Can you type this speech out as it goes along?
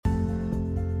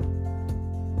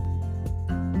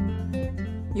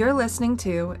You're listening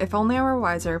to If Only I Were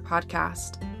Wiser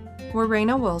podcast, where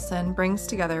Raina Wilson brings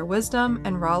together wisdom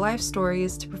and raw life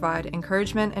stories to provide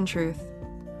encouragement and truth.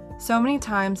 So many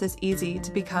times it's easy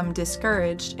to become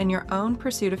discouraged in your own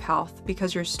pursuit of health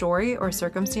because your story or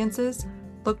circumstances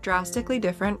look drastically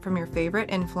different from your favorite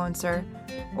influencer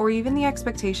or even the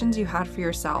expectations you had for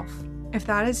yourself. If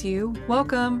that is you,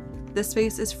 welcome! This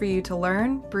space is for you to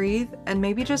learn, breathe, and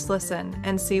maybe just listen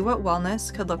and see what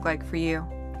wellness could look like for you.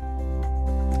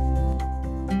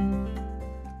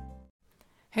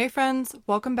 Hey friends,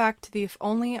 welcome back to the If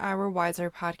Only I Were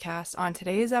Wiser podcast. On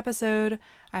today's episode,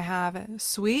 I have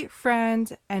sweet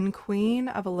friend and queen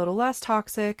of a little less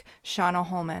toxic, Shawna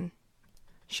Holman.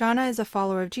 Shawna is a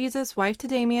follower of Jesus, wife to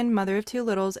Damien, mother of two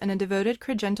littles, and a devoted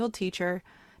credentialed teacher,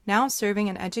 now serving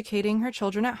and educating her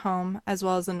children at home, as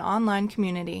well as an online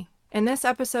community. In this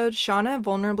episode, Shawna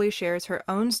vulnerably shares her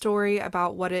own story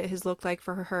about what it has looked like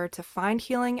for her to find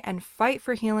healing and fight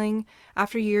for healing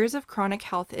after years of chronic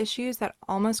health issues that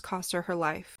almost cost her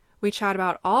life. We chat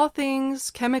about all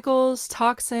things chemicals,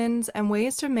 toxins, and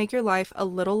ways to make your life a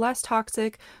little less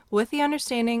toxic with the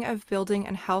understanding of building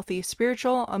a healthy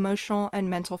spiritual, emotional, and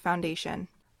mental foundation.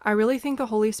 I really think the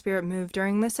Holy Spirit moved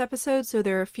during this episode, so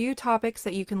there are a few topics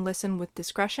that you can listen with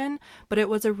discretion, but it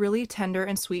was a really tender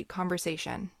and sweet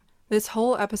conversation. This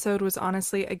whole episode was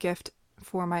honestly a gift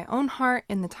for my own heart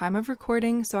in the time of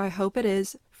recording, so I hope it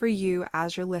is for you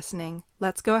as you're listening.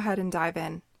 Let's go ahead and dive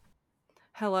in.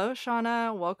 Hello,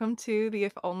 Shawna. Welcome to the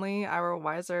If Only I Were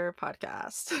Wiser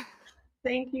podcast.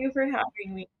 Thank you for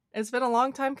having me. It's been a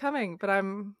long time coming, but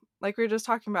I'm, like we were just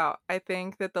talking about, I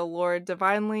think that the Lord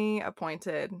divinely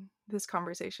appointed this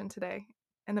conversation today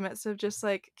in the midst of just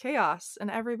like chaos in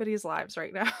everybody's lives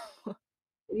right now.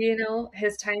 You know,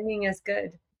 his timing is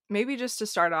good. Maybe just to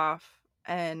start off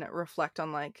and reflect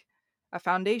on like a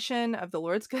foundation of the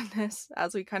Lord's goodness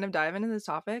as we kind of dive into this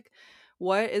topic.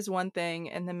 What is one thing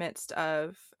in the midst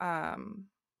of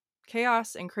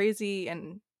chaos and crazy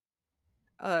and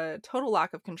a total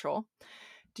lack of control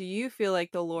do you feel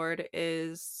like the Lord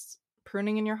is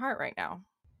pruning in your heart right now?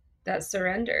 That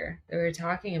surrender that we were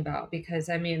talking about, because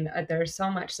I mean, there's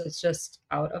so much that's just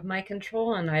out of my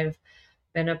control, and I've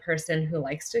been a person who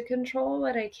likes to control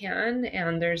what I can,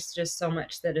 and there's just so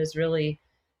much that is really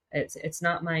it's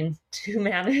not mine to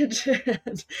manage.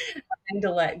 And to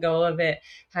let go of it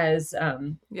has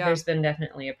there's been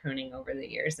definitely a pruning over the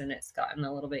years, and it's gotten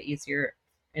a little bit easier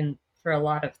and for a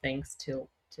lot of things to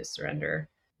surrender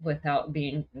without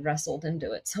being wrestled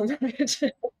into it so much.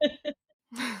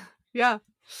 Yeah.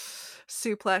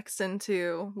 Suplex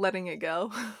into letting it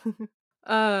go.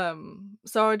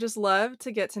 So I'd just love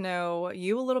to get to know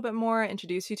you a little bit more,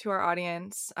 introduce you to our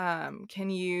audience. Can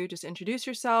you just introduce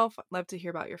yourself? I'd love to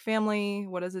hear about your family.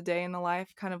 What does a day in the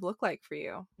life kind of look like for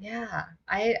you? Yeah,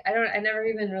 I never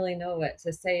even really know what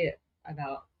to say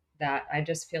about that. I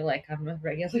just feel like I'm a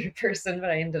regular person,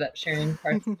 but I ended up sharing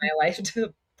parts of my life to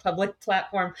a public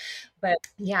platform. But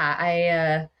yeah,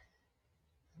 I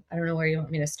don't know where you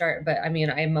want me to start, but I mean,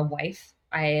 I'm a wife.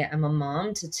 I am a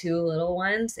mom to two little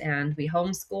ones, and we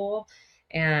homeschool.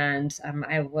 And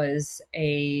I was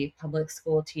a public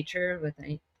school teacher with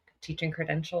a teaching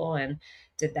credential, and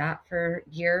did that for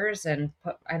years. And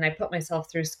I put myself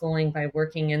through schooling by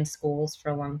working in schools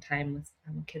for a long time with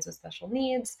kids with special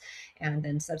needs, and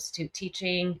then substitute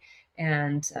teaching.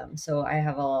 And so I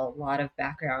have a lot of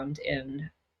background in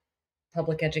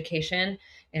public education,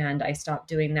 and I stopped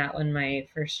doing that when my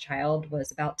first child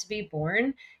was about to be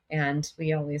born. And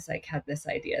we always like had this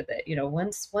idea that, you know,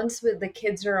 once the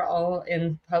kids are all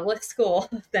in public school,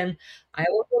 then I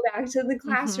will go back to the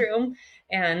classroom.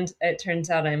 And it turns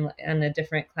out I'm in a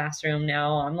different classroom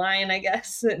now, online, I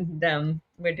guess. And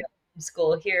we're doing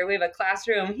school here, we have a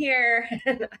classroom here,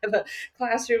 and I have a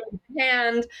classroom in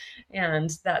hand, and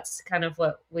that's kind of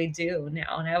what we do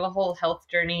now. And I have a whole health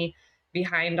journey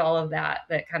behind all of that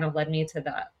kind of led me to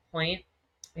that point.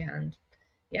 And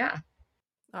yeah.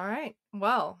 All right.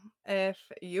 Well, if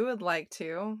you would like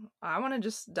to, I want to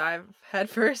just dive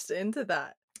headfirst into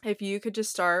that. If you could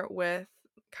just start with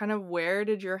kind of where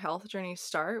did your health journey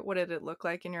start? What did it look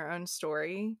like in your own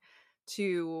story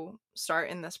to start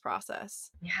in this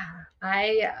process? Yeah,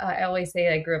 I always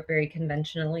say I grew up very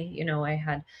conventionally. You know, I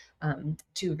had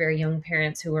two very young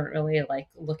parents who weren't really like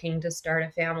looking to start a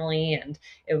family, and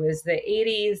it was the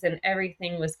 80s, and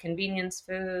everything was convenience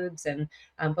foods, and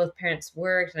both parents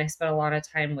worked, and I spent a lot of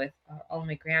time with all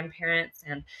my grandparents,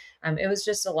 and it was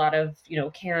just a lot of, you know,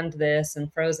 canned this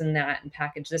and frozen that and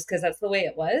packaged this, because that's the way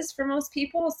it was for most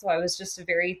people. So I was just a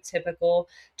very typical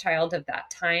child of that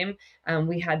time.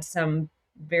 We had some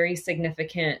very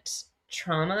significant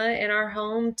trauma in our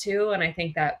home too, and I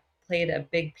think that played a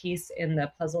big piece in the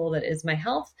puzzle that is my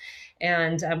health.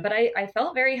 And but I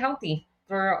felt very healthy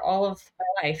for all of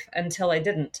my life until I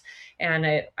didn't. And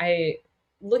I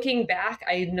looking back,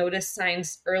 I noticed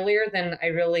signs earlier than I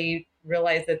really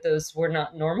realized that those were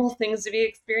not normal things to be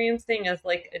experiencing as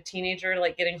like a teenager,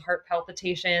 like getting heart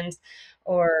palpitations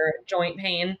or joint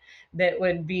pain that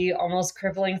would be almost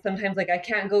crippling sometimes. Like I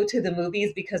can't go to the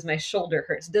movies because my shoulder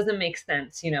hurts. It doesn't make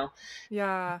sense, you know.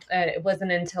 Yeah. It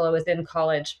wasn't until I was in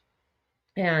college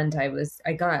and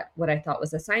I got what I thought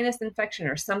was a sinus infection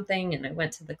or something, and I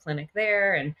went to the clinic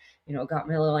there and got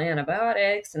my little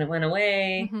antibiotics, and it went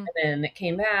away, Mm-hmm. and then it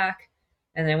came back,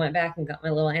 and then I went back and got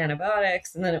my little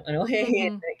antibiotics, and then it went away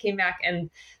and Mm-hmm. it came back. And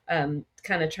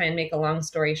kind of try and make a long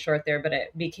story short there, but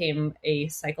it became a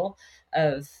cycle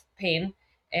of pain,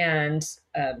 and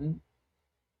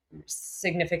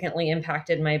significantly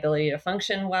impacted my ability to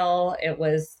function well. It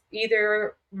was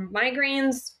either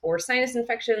migraines or sinus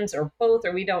infections or both,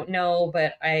 or we don't know.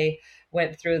 But I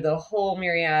went through the whole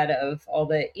myriad of all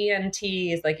the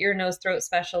ENTs, like ear, nose, throat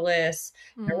specialists,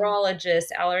 Mm-hmm.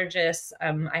 neurologists, allergists.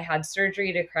 I had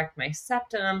surgery to correct my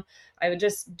septum. I was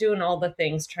just doing all the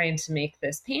things trying to make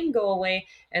this pain go away.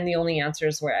 And the only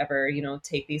answers were ever,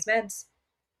 take these meds,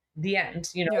 the end.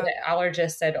 Yeah. The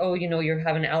allergist said, "Oh, you're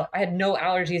having." I had no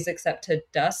allergies except to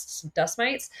dust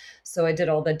mites, so I did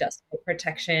all the dust mite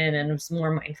protection and was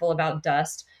more mindful about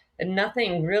dust. And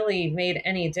nothing really made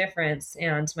any difference,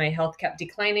 and my health kept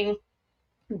declining.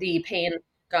 The pain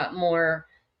got more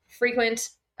frequent,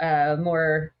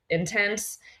 more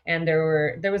intense, and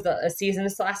there was a season.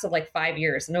 This lasted like 5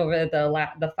 years, and over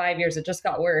the 5 years, it just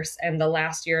got worse. And the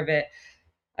last year of it,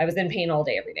 I was in pain all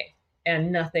day, every day,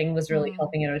 and nothing was really Mm.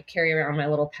 helping. I would carry around my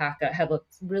little pack. I had a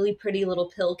really pretty little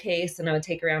pill case, and I would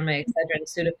take around my Excedrin,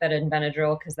 Sudafed, and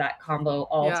Benadryl because that combo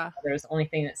all Yeah. together was the only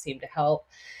thing that seemed to help.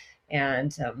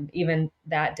 And even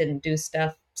that didn't do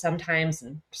stuff sometimes,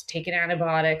 and just taking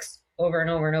antibiotics over and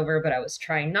over and over. But I was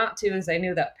trying not to, as I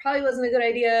knew that probably wasn't a good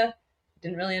idea.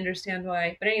 Didn't really understand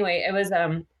why. But anyway,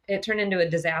 it turned into a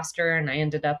disaster, and I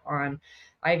ended up on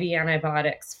IV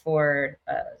antibiotics for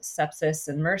sepsis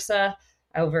and MRSA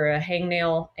over a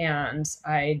hangnail. And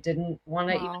I didn't want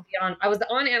to even Wow. be on. I was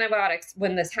on antibiotics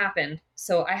when this happened,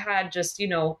 so I had just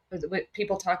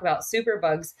people talk about super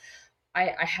bugs.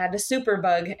 I had a super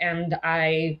bug, and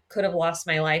I could have lost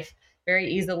my life very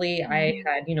easily. I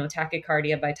Mm-hmm. had,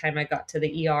 tachycardia by the time I got to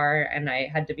the ER, and I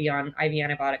had to be on IV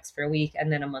antibiotics for a week and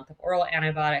then a month of oral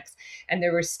antibiotics. And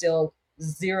there were still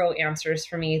zero answers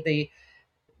for me.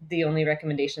 The only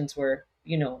recommendations were,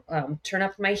 turn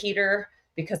up my heater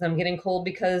because I'm getting cold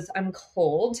because I'm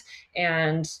cold,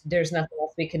 and there's nothing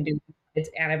else we can do. It's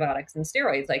antibiotics and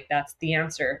steroids. Like that's the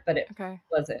answer, but it Okay.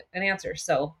 wasn't an answer.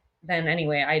 So then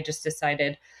anyway, I just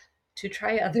decided to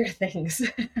try other things.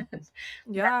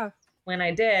 Yeah. When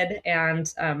I did,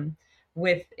 and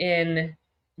within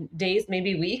days,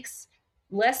 maybe weeks,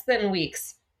 less than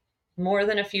weeks, more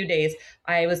than a few days,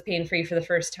 I was pain free for the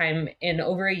first time in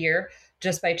over a year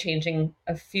just by changing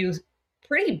a few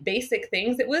pretty basic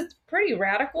things. It was pretty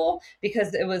radical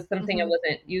because it was something I Mm-hmm.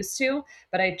 wasn't used to,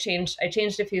 but I changed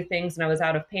a few things, and I was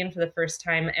out of pain for the first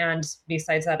time. And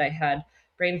besides that, I had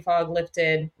brain fog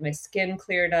lifted, my skin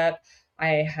cleared up, I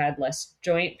had less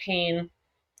joint pain,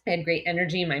 I had great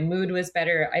energy. My mood was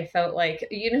better. I felt like,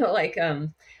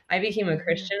 I became a Mm-hmm.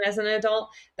 Christian as an adult.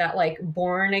 That like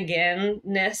born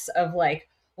againness of like,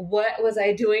 what was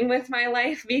I doing with my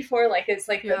life before? Like, it's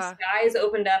like the Yeah. skies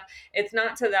opened up. It's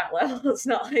not to that level. It's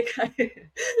not like I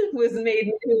was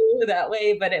made new that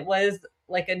way, but it was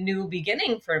like a new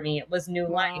beginning for me. It was new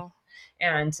life. Wow.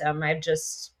 And I've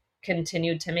just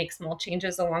continued to make small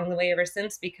changes along the way ever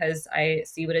since because I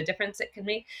see what a difference it can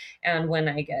make. And when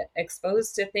I get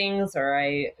exposed to things or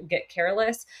I get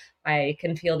careless, I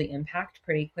can feel the impact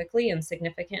pretty quickly and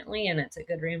significantly. And it's a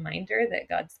good reminder that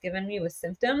God's given me with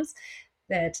symptoms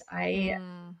that I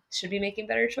Mm. should be making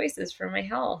better choices for my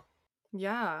health.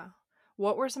 Yeah.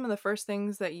 What were some of the first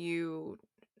things that you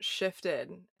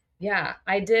shifted? Yeah,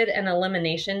 I did an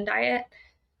elimination diet.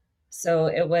 So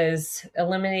it was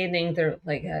eliminating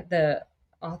the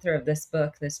author of this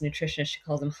book, this nutritionist, she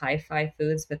calls them high five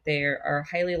foods, but they are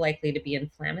highly likely to be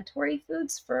inflammatory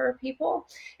foods for people.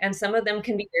 And some of them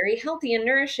can be very healthy and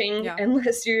nourishing Yeah.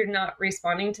 unless you're not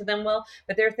responding to them well.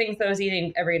 But there are things that I was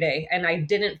eating every day, and I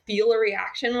didn't feel a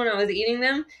reaction when I was eating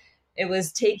them. It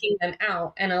was taking them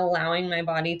out and allowing my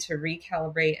body to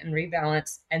recalibrate and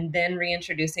rebalance, and then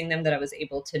reintroducing them, that I was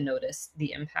able to notice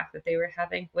the impact that they were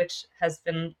having, which has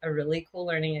been a really cool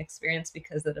learning experience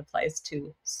because it applies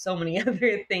to so many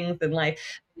other things in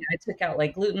life. I took out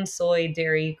like gluten, soy,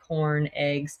 dairy, corn,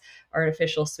 eggs,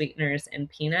 artificial sweeteners, and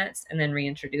peanuts, and then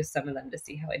reintroduced some of them to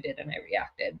see how I did. And I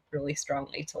reacted really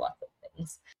strongly to lots of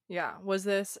things. Yeah. Was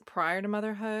this prior to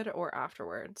motherhood or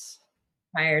afterwards?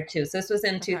 Prior to. So this was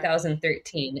in Okay.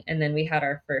 2013, and then we had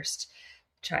our first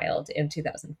child in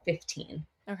 2015.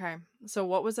 Okay. So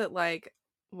what was it like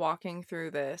walking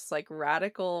through this like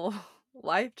radical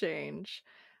life change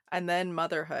and then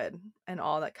motherhood and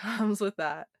all that comes with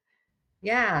that?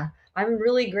 Yeah, I'm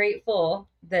really grateful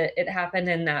that it happened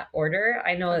in that order.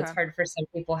 I know it's Okay. hard for some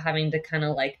people having to kind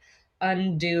of like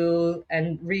undo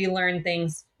and relearn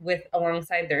things with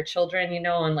alongside their children,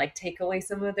 and like take away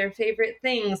some of their favorite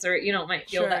things, or it might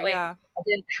feel Sure, that way. yeah. I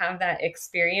didn't have that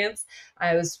experience.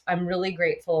 I'm really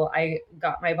grateful I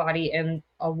got my body in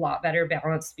a lot better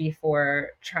balance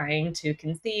before trying to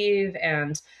conceive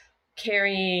and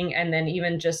carrying, and then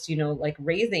even just like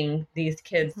raising these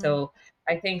kids. Mhm. So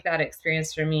I think that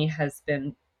experience for me has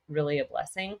been really a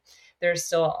blessing. There's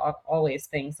still always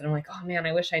things that I'm like, oh man,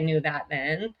 I wish I knew that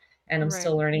then, and I'm Right.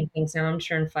 still learning things now. I'm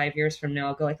sure in 5 years from now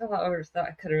I'll go like, oh, I thought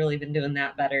I could have really been doing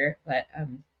that better. But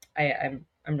I'm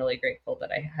really grateful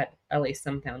that I had at least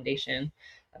some foundation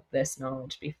of this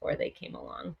knowledge before they came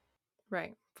along.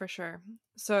 Right, for sure.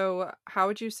 So, how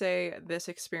would you say this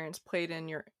experience played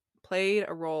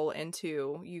a role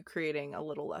into you creating a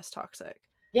little less toxic?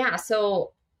 Yeah,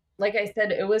 so like I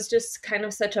said, it was just kind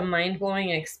of such a mind-blowing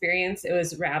experience. It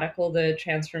was radical, the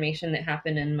transformation that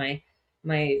happened in my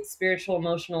spiritual,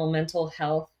 emotional, mental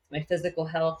health, my physical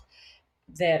health,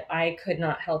 that I could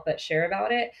not help but share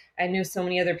about it. I knew so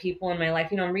many other people in my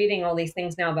life. I'm reading all these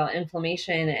things now about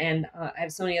inflammation, and I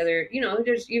have so many other,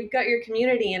 you've got your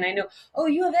community, and I know, oh,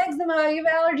 you have eczema, you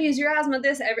have allergies, your asthma,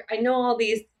 I know all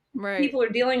these Right. people are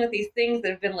dealing with these things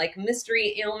that have been like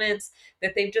mystery ailments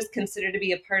that they've just considered to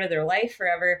be a part of their life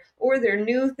forever, or they're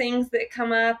new things that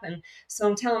come up. And so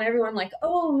I'm telling everyone like,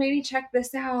 oh, maybe check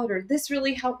this out, or this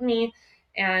really helped me.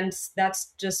 And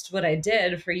that's just what I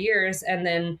did for years. And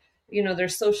then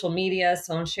there's social media,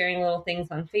 so I'm sharing little things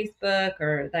on Facebook,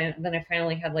 or then I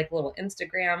finally had like a little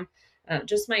Instagram,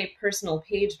 just my personal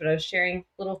page, but I was sharing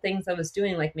little things I was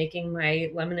doing, like making my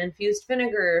lemon infused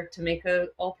vinegar to make a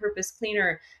all-purpose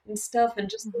cleaner and stuff, and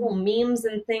just little Mhm. memes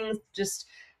and things, just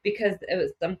because it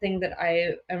was something that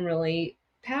I am really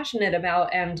passionate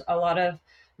about. And a lot of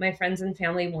my friends and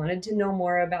family wanted to know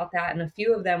more about that, and a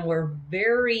few of them were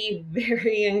very,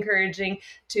 very encouraging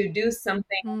to do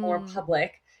something more Mm.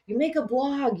 public. You make a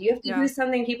blog, you have to do Yeah.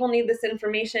 something, people need this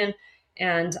information.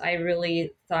 And I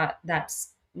really thought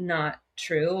that's not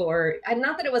true, or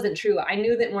not that it wasn't true. I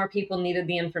knew that more people needed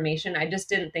the information. I just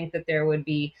didn't think that there would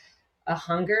be a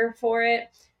hunger for it,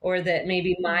 or that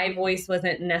maybe my Mm. voice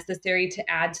wasn't necessary to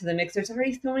add to the mix. There's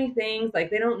already so many things, like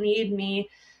they don't need me.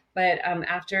 But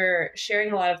after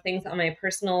sharing a lot of things on my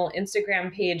personal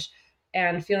Instagram page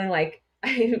and feeling like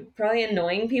I'm probably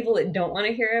annoying people that don't want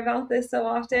to hear about this so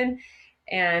often,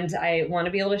 and I want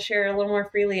to be able to share a little more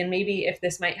freely, and maybe if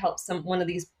this might help one of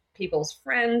these people's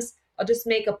friends, I'll just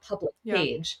make a public Yeah.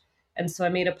 page. And so I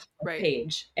made a public Right.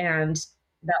 page, and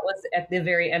that was at the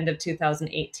very end of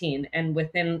 2018. And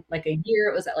within like a year,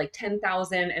 it was at like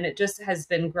 10,000. And it just has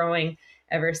been growing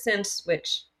ever since,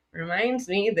 which reminds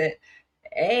me that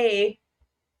A,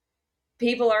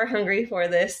 people are hungry for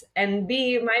this, and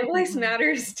B, my voice Mhm.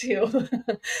 matters too.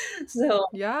 So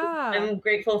Yeah. I'm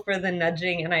grateful for the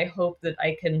nudging, and I hope that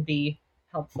I can be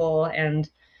helpful and,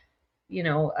 you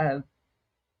know, uh,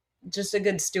 just a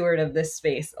good steward of this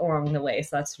space along the way.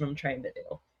 So that's what I'm trying to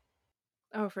do.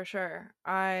 Oh, for sure.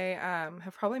 I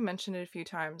have probably mentioned it a few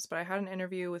times, but I had an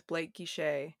interview with Blake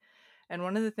Guichet, and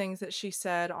one of the things that she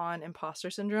said on imposter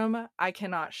syndrome, I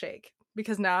cannot shake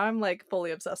because now I'm like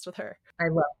fully obsessed with her. I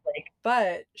love like,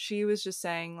 But she was just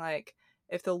saying, like,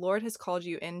 if the Lord has called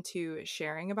you into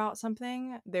sharing about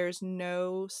something, there's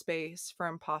no space for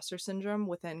imposter syndrome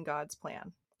within God's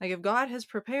plan. Like, if God has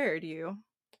prepared you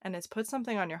and has put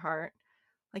something on your heart,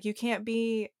 like, you can't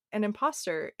be an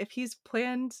imposter if He's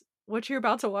planned what you're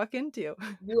about to walk into.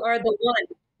 you are the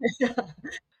one.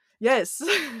 Yes. You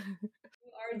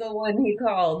are the one he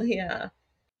called. Yeah.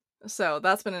 So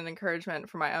that's been an encouragement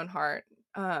for my own heart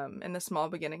in the small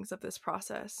beginnings of this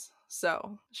process.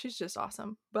 So she's just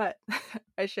awesome. But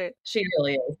I share She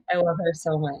really is. I love her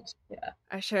so much. Yeah.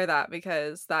 I share that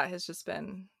because that has just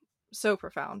been so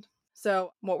profound.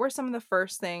 So, what were some of the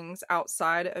first things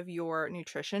outside of your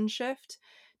nutrition shift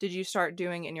did you start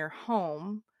doing in your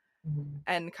home Mhm.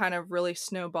 and kind of really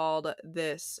snowballed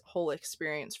this whole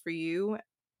experience for you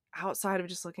outside of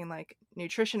just looking like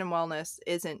nutrition and wellness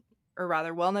isn't, or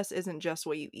rather, wellness isn't just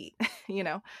what you eat. You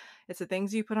know, it's the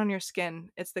things you put on your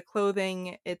skin, it's the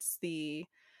clothing, it's the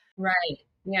Right.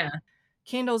 Yeah.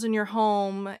 candles in your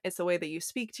home, it's the way that you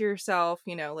speak to yourself,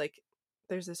 like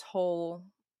there's this whole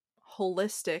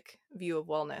holistic view of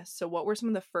wellness. So, what were some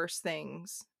of the first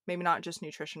things, maybe not just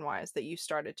nutrition wise, that you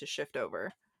started to shift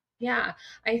over? Yeah,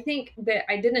 I think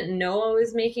that I didn't know I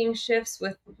was making shifts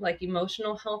with like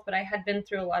emotional health, but I had been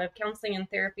through a lot of counseling and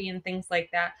therapy and things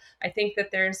like that. I think that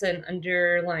there's an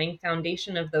underlying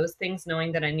foundation of those things,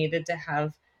 knowing that I needed to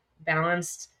have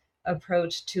balanced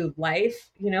approach to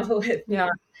life. It's not. Yeah.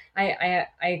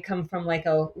 I come from like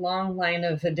a long line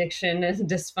of addiction and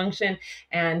dysfunction,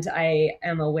 and I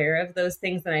am aware of those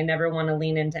things, and I never want to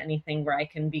lean into anything where I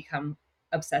can become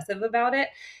obsessive about it.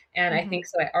 And I Hmm. think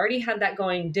so. I already had that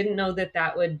going, didn't know that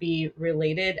that would be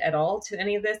related at all to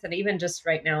any of this. And even just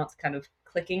right now, it's kind of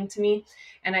clicking to me.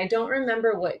 And I don't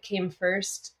remember what came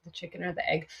first, the chicken or the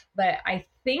egg, but I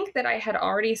think that I had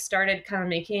already started kind of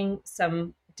making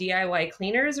some DIY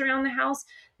cleaners around the house,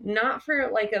 not for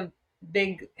like a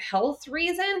big health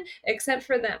reason, except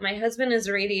for that my husband is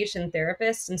a radiation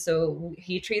therapist. And so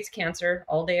he treats cancer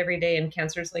all day, every day. And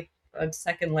cancer is like a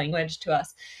second language to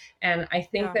us. And I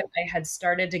think Yeah. that I had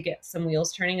started to get some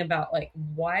wheels turning about like,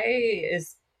 why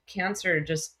is cancer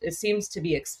just, it seems to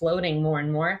be exploding more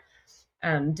and more.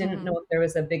 Didn't Hmm. know if there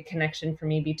was a big connection for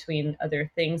me between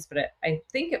other things, but I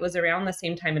think it was around the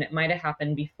same time, and it might have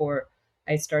happened before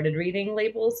I started reading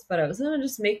labels. But I was going to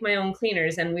just make my own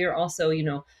cleaners. And we were also,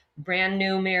 brand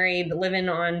new married, living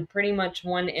on pretty much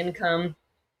one income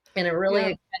in a really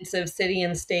Yeah. expensive city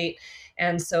and state.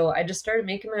 And so I just started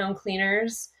making my own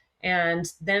cleaners.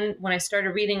 And then when I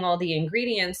started reading all the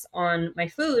ingredients on my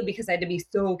food, because I had to be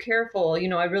so careful,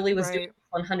 I really was doing Right.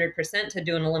 100% to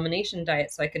do an elimination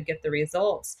diet so I could get the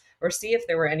results or see if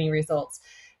there were any results.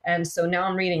 And so now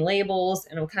I'm reading labels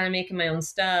and I'm kind of making my own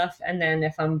stuff. And then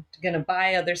if I'm going to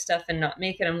buy other stuff and not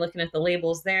make it, I'm looking at the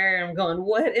labels there and I'm going,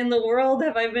 what in the world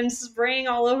have I been spraying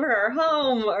all over our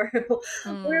home? Or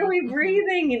where are we Mm-hmm.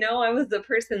 breathing? I was the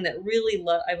person that really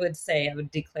I would say, I would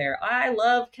declare, I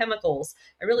love chemicals.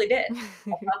 I really did.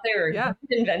 I thought they were a Yeah. good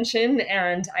invention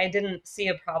and I didn't see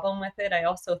a problem with it. I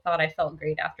also thought I felt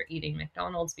great after eating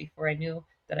McDonald's before I knew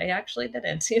that I actually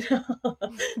didn't.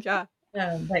 Yeah.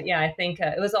 But yeah, I think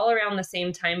it was all around the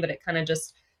same time, but it kind of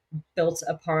just built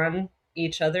upon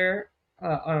each other.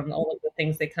 All of the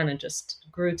things, they kind of just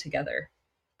grew together.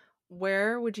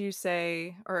 Where would you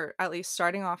say, or at least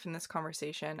starting off in this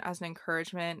conversation, as an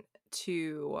encouragement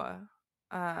to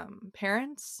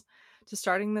parents to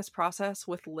starting this process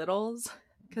with littles?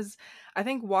 Because I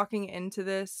think walking into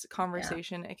this Yeah.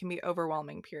 conversation, it can be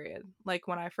overwhelming, period. Like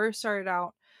when I first started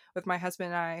out with my husband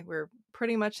and I, we are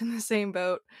pretty much in the same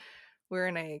boat. We're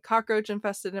in a cockroach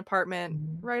infested apartment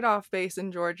Mhm. right off base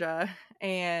in Georgia.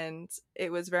 And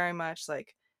it was very much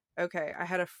like, okay, I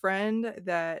had a friend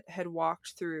that had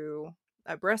walked through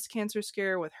a breast cancer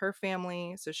scare with her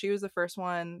family. So she was the first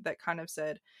one that kind of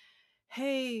said,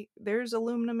 hey, there's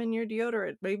aluminum in your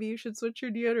deodorant. Maybe you should switch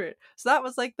your deodorant. So that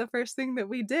was like the first thing that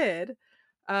we did.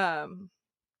 Um,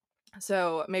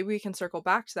 so maybe we can circle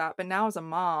back to that. But now as a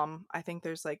mom, I think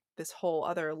there's like this whole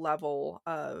other level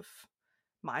of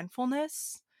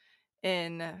mindfulness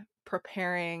in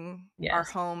preparing our Yes.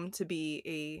 home to be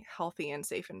a healthy and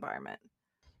safe environment.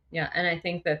 Yeah, and I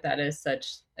think that that is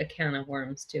such a can of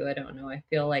worms too. I don't know. I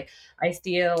feel like I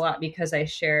see it a lot because I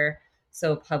share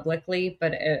so publicly,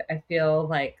 but I feel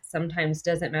like sometimes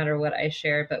doesn't matter what I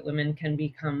share, but women can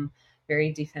become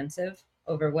very defensive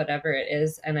over whatever it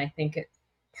is, and I think it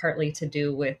partly to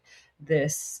do with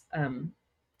this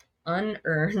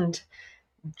unearned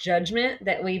judgment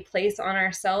that we place on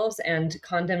ourselves and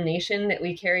condemnation that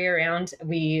we carry around.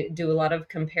 We do a lot of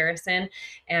comparison,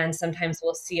 and sometimes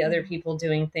we'll see other Mhm. people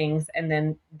doing things, and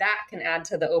then that can add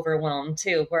to the overwhelm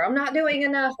too, where I'm not doing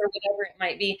enough or whatever it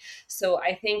might be. So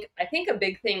I think a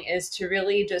big thing is to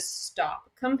really just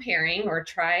stop comparing or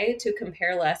try to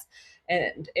compare less.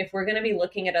 And if we're going to be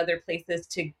looking at other places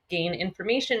to gain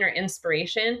information or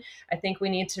inspiration, I think we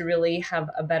need to really have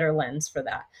a better lens for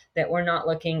that, that we're not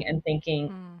looking and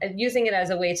thinking Mm. and using it as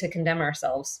a way to condemn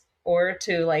ourselves or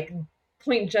to like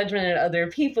point judgment at other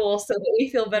people so that we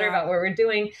feel better Yeah. about what we're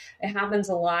doing. It happens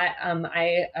a lot.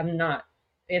 I am not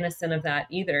innocent of that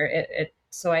either.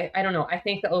 So I don't know. I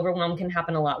think the overwhelm can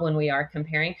happen a lot when we are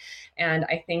comparing. And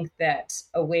I think that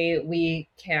a way we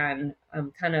can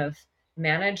kind of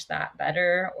manage that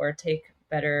better or take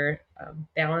better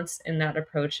balance in that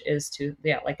approach is to,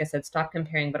 yeah, like I said, stop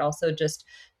comparing, but also just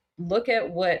look at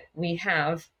what we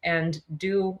have and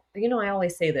do, I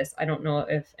always say this. I don't know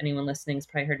if anyone listening has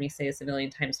probably heard me say this a million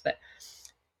times, but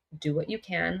do what you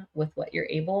can with what you're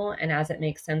able and as it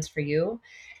makes sense for you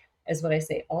is what I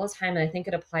say all the time. And I think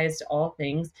it applies to all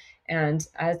things. And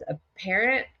as a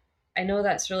parent, I know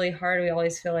that's really hard. We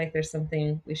always feel like there's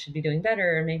something we should be doing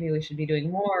better, or maybe we should be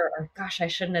doing more, or gosh, I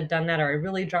shouldn't have done that, or I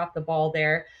really dropped the ball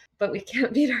there. But we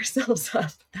can't beat ourselves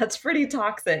up. That's pretty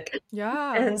toxic.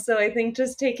 Yeah. And so I think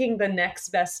just taking the next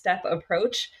best step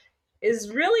approach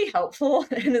is really helpful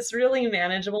and it's really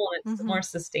manageable and it's Mm-hmm. more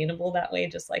sustainable that way,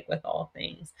 just like with all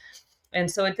things. And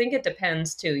so I think it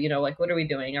depends too, like, what are we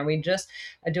doing? Are we just,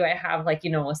 do I have like,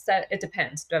 a set? It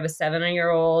depends. Do I have a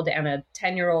 7-year-old and a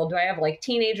 10-year-old? Do I have like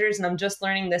teenagers and I'm just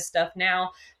learning this stuff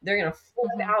now? They're going to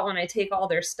flip Mm-hmm. out when I take all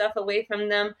their stuff away from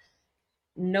them.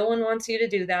 No one wants you to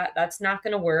do that. That's not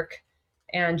going to work.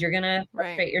 And you're going to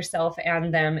Right. frustrate yourself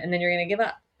and them, and then you're going to give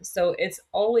up. So it's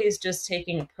always just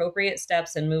taking appropriate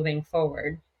steps and moving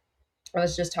forward. I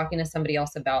was just talking to somebody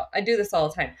else about, I do this all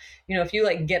the time. If you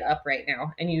like get up right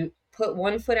now and you put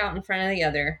one foot out in front of the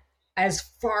other, as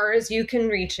far as you can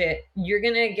reach it, you're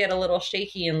going to get a little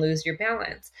shaky and lose your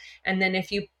balance. And then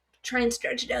if you try and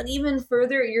stretch it out even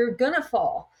further, you're going to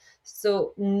fall.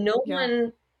 So no Yeah.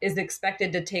 one is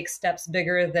expected to take steps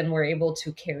bigger than we're able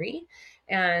to carry.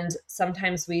 And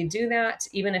sometimes we do that,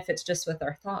 even if it's just with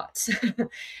our thoughts.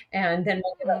 And then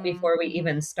we'll give up before we Mm-hmm.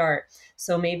 even start.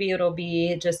 So maybe it'll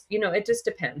be just, it just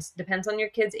depends on your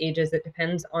kids' ages. It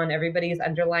depends on everybody's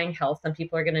underlying health. Some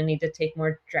people are going to need to take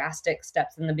more drastic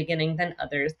steps in the beginning than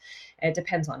others. It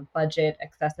depends on budget,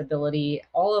 accessibility,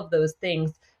 all of those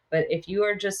things. But if you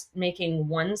are just making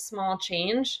one small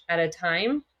change at a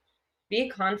time, be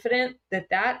confident that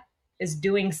that is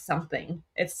doing something.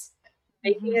 It's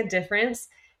Mm-hmm. making a difference,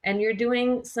 and you're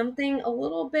doing something a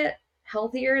little bit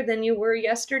healthier than you were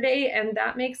yesterday, and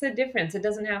that makes a difference. It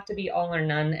doesn't have to be all or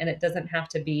none, and it doesn't have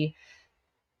to be,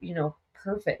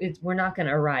 perfect. We're not going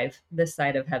to arrive this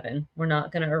side of heaven. We're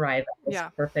not going to arrive at this Yeah.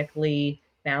 perfectly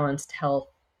balanced health,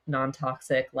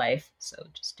 non-toxic life. So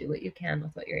just do what you can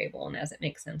with what you're able, and as it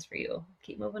makes sense for you,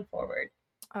 keep moving forward.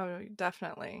 Oh,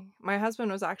 definitely. My husband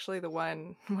was actually the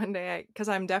one one day because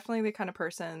I'm definitely the kind of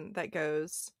person that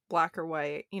goes black or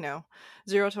white, 0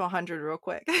 to 100 real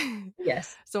quick.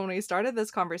 Yes. So when we started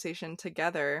this conversation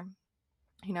together,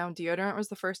 deodorant was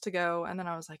the first to go. And then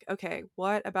I was like, okay,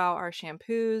 what about our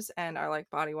shampoos and our like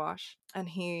body wash? And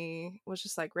he was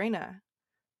just like, Raina,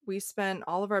 we spent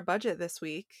all of our budget this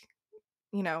week,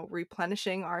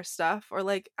 replenishing our stuff or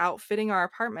like outfitting our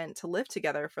apartment to live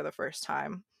together for the first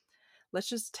time. Let's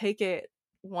just take it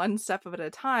one step at a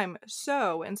time.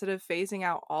 So instead of phasing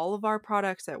out all of our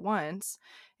products at once,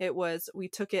 we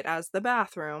took it as the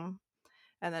bathroom.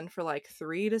 And then for like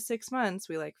 3 to 6 months,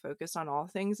 we like focused on all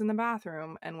things in the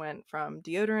bathroom and went from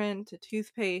deodorant to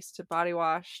toothpaste to body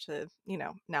wash to,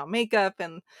 now makeup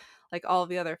and like all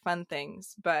the other fun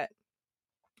things. But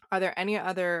are there any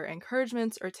other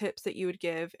encouragements or tips that you would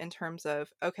give in terms of,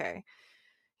 okay,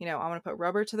 I want to put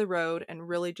rubber to the road and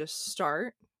really just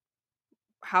start?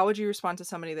 How would you respond to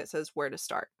somebody that says where to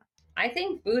start? I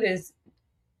think food is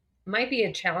might be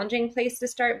a challenging place to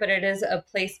start, but it is a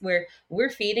place where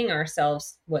we're feeding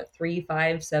ourselves, what, 3,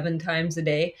 5, 7 times a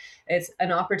day. It's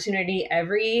an opportunity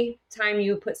every time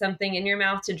you put something in your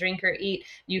mouth to drink or eat,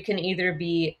 you can either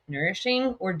be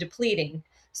nourishing or depleting.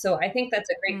 So I think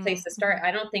that's a great place to start. Mm-hmm.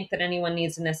 I don't think that anyone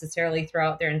needs to necessarily throw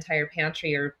out their entire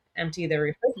pantry or empty their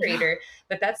Yeah. refrigerator,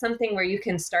 but that's something where you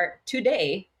can start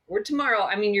today or tomorrow.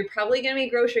 I mean, you're probably going to be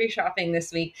grocery shopping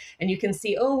this week and you can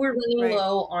see, oh, we're running Right.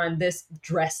 low on this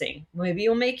dressing. Maybe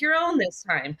you'll make your own this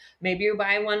time. Maybe you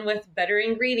buy one with better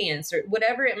ingredients or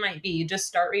whatever it might be. You just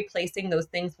start replacing those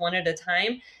things one at a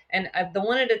time. And the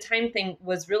one at a time thing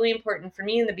was really important for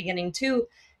me in the beginning too,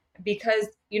 because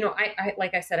I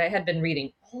like I said, I had been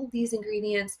reading all these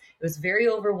ingredients. It was very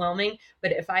overwhelming,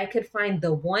 but if I could find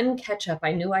the one ketchup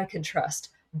I knew I could trust,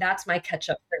 that's my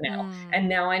ketchup for now. Mm. And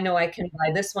now I know I can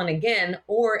buy this one again,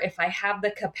 or if I have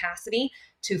the capacity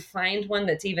to find one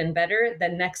that's even better,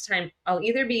 then next time I'll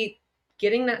either be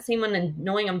getting that same one and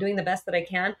knowing I'm doing the best that I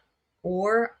can,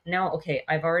 or now, okay,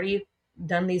 I've already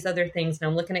done these other things. Now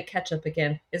I'm looking at ketchup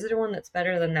again. Is there one that's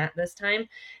better than that this time?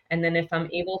 And then if I'm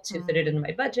able to fit it Mm. in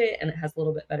my budget and it has a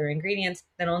little bit better ingredients,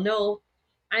 then I'll know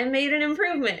I made an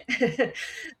improvement. So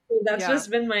that's Yeah. just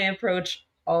been my approach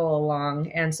all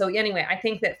along. And so anyway, I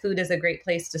think that food is a great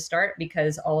place to start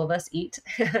because all of us eat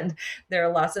and there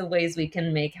are lots of ways we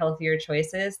can make healthier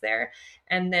choices there.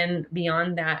 And then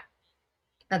beyond that,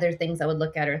 Other things I would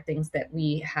look at are things that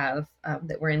we have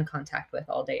that we're in contact with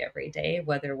all day, every day,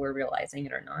 whether we're realizing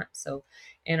it or not. So,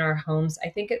 in our homes, I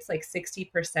think it's like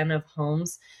 60% of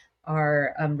homes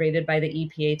are rated by the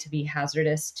EPA to be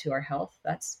hazardous to our health.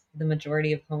 That's the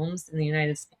majority of homes in the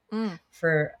United States Mm.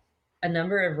 for a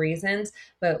number of reasons.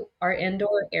 But our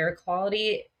indoor air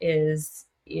quality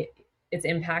it's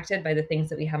impacted by the things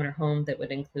that we have in our home that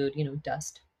would include,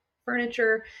 dust,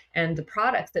 furniture, and the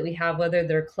products that we have, whether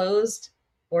they're closed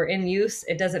or in use,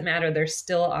 it doesn't matter. They're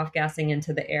still off gassing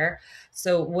into the air.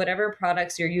 So whatever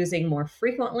products you're using more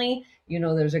frequently,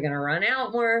 those are going to run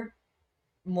out more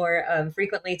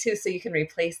frequently too. So you can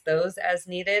replace those as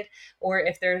needed. Or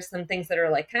if there's some things that are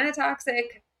like kind of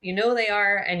toxic, they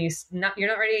are, and you're not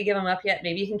ready to give them up yet.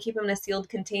 Maybe you can keep them in a sealed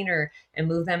container and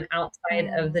move them outside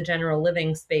of Mm. the general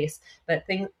living space. But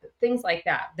things like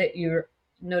that you're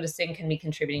noticing can be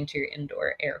contributing to your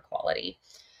indoor air quality.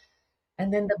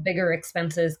 And then the bigger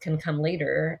expenses can come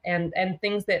later, and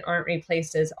things that aren't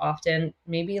replaced as often,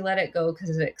 maybe let it go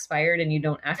because it expired and you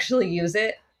don't actually use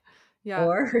it, Yeah.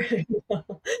 or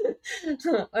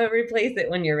or replace it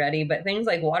when you're ready. But things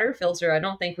like water filter, I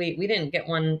don't think we didn't get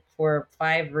one for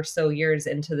 5 or so years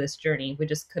into this journey. We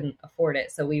just couldn't afford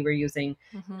it, so we were using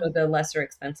Hmm. the lesser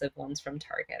expensive ones from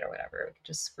Target or whatever. We could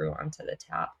just screw onto the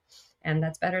tap, and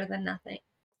that's better than nothing.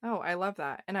 Oh, I love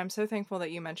that. And I'm so thankful that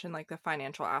you mentioned like the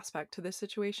financial aspect to this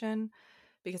situation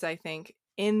because I think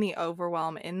in the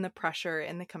overwhelm, in the pressure,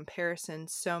 in the comparison,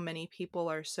 so many people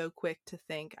are so quick to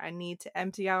think, I need to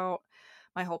empty out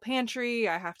my whole pantry.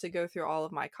 I have to go through all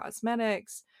of my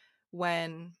cosmetics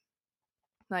when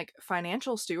like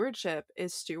financial stewardship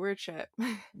is stewardship.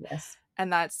 Yes.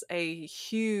 And that's a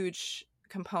huge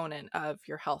component of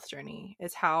your health journey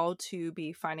is how to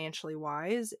be financially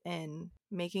wise in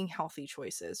making healthy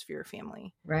choices for your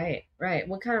family. Right, right.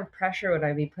 What kind of pressure would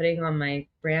I be putting on my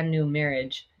brand new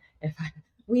marriage if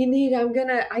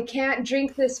I can't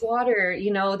drink this water,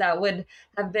 that would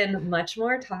have been much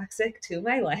more toxic to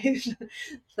my life.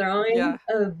 Throwing Yeah.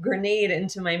 a grenade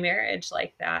into my marriage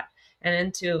like that and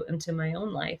into my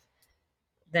own life,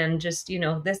 then just,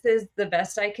 this is the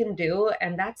best I can do.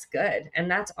 And that's good. And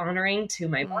that's honoring to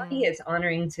my body. Mm, It's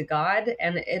honoring to God.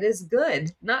 And it is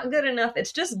good. Not good enough.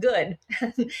 It's just good.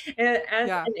 And as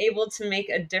yeah. I'm able to make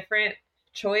a different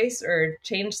choice or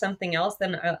change something else,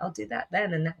 then I'll do that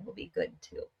then. And that will be good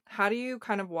too. How do you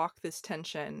kind of walk this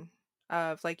tension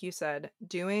of, like you said,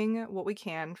 doing what we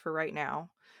can for right now?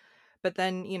 But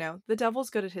then, the devil's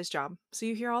good at his job. So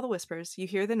you hear all the whispers, you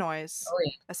hear the noise, Oh,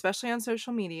 yeah. especially on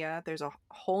social media. There's a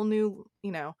whole new,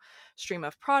 stream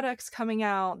of products coming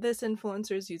out. This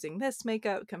influencer's using this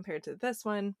makeup compared to this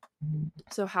one.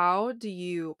 So, how do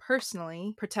you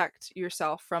personally protect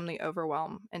yourself from the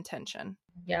overwhelm and tension?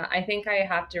 Yeah, I think I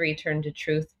have to return to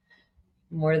truth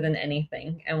more than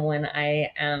anything. And when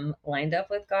I am lined up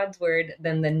with God's word,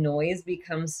 then the noise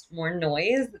becomes more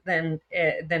noise than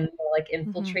more like Hmm.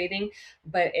 infiltrating.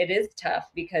 But it is tough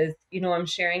because I'm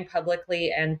sharing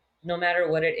publicly, and no matter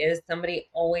what it is, somebody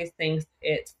always thinks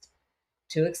it's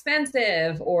too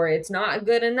expensive or it's not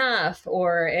good enough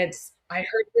or it's I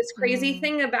heard this crazy Mm,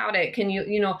 thing about it. Can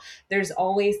there's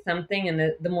always something, and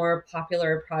the more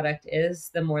popular a product is,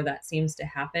 the more that seems to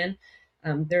happen.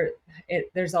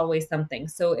 There's always something.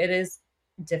 So it is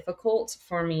difficult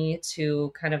for me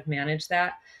to kind of manage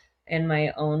that in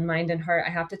my own mind and heart. I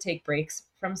have to take breaks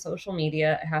from social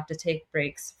media. I have to take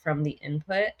breaks from the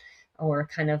input, or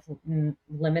kind of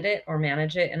limit it or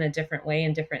manage it in a different way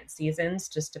in different seasons,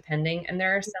 just depending. And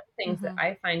there are some things that hmm.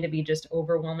 I find to be just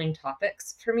overwhelming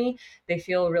topics for me. They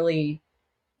feel really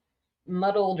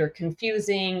muddled or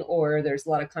confusing, or there's a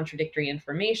lot of contradictory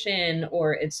information,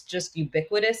 or it's just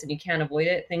ubiquitous and you can't avoid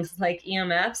it. Things like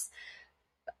EMFs,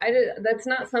 that's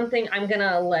not something I'm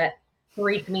gonna let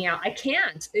freak me out. I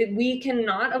can't. We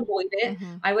cannot avoid it.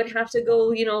 Hmm. I would have to go,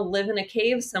 live in a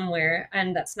cave somewhere,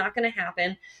 and that's not going to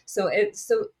happen.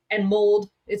 And mold.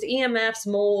 It's EMFs,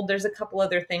 mold. There's a couple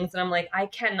other things, and I'm like, I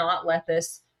cannot let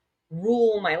this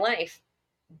rule my life.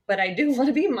 But I do want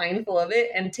to be mindful of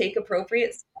it and take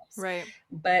appropriate steps. Right.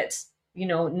 But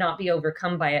not be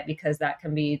overcome by it, because that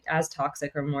can be as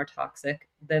toxic or more toxic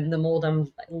than the mold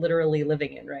I'm literally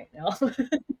living in right now.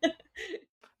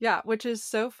 Yeah, which is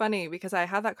so funny because I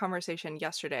had that conversation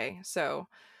yesterday. So,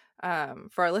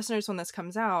 for our listeners, when this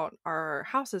comes out, our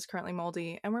house is currently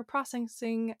moldy and we're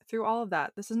processing through all of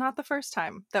that. This is not the first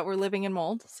time that we're living in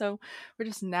mold. So, we're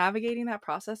just navigating that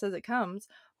process as it comes.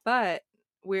 But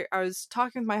I was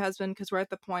talking with my husband because we're at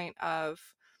the point of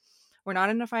we're not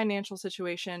in a financial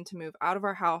situation to move out of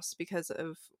our house because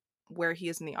of where he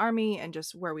is in the army and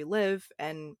just where we live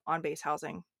and on base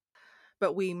housing.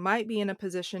 but we might be in a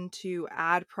position to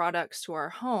add products to our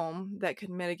home that could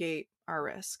mitigate our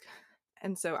risk.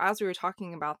 And so as we were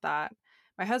talking about that,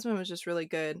 my husband was just really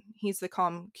good. He's the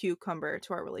calm cucumber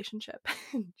to our relationship,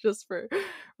 just for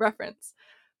reference.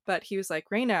 But he was like,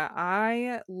 Raina,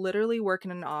 I literally work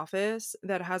in an office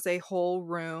that has a whole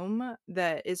room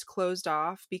that is closed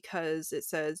off because it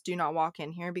says, do not walk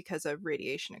in here because of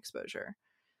radiation exposure.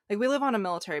 Like, we live on a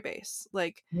military base.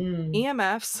 Like, Mm.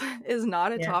 EMFs is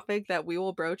not a Yes. topic that we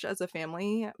will broach as a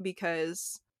family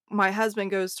because my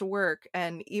husband goes to work.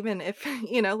 And even if,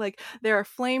 like, there are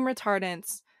flame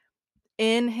retardants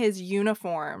in his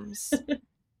uniforms,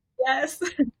 Yes.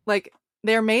 like,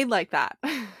 they're made like that.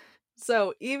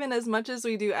 So even as much as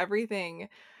we do everything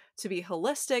to be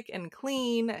holistic and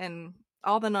clean and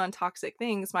all the non-toxic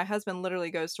things, my husband literally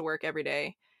goes to work every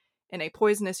day in a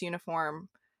poisonous uniform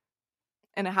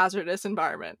in a hazardous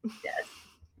environment. Yes.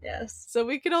 Yes. So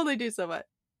we can only do so much.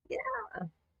 Yeah.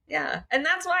 Yeah. And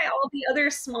that's why all the other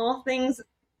small things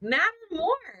matter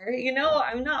more.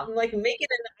 I'm not like making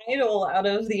an idol out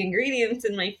of the ingredients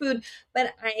in my food,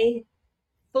 but I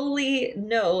fully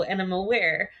know and am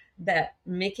aware that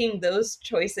making those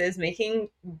choices, making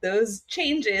those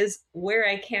changes where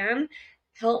I can,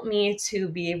 help me to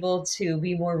be able to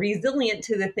be more resilient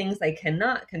to the things I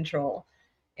cannot control.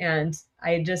 And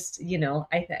I just,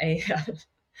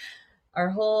 our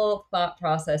whole thought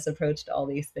process approach to all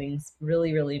these things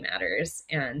really, really matters.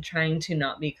 And trying to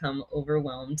not become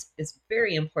overwhelmed is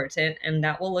very important. And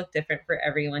that will look different for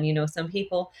everyone. Some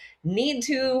people need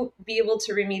to be able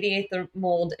to remediate the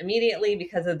mold immediately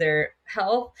because of their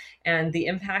health and the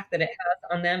impact that it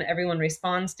has on them. Everyone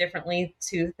responds differently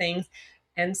to things.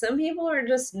 And some people are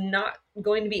just not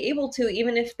going to be able to,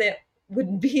 even if that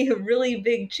would be a really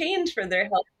big change for their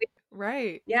health.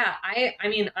 Right. Yeah,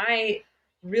 I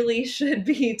really should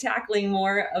be tackling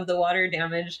more of the water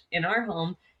damage in our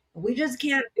home. We just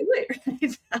can't do it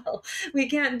right now. We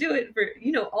can't do it for,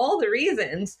 all the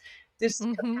reasons. There's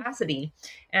Mm-hmm. capacity.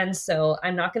 And so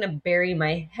I'm not going to bury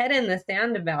my head in the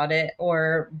sand about it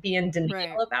or be in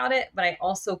denial Right. about it, but I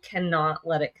also cannot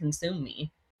let it consume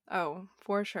me. Oh,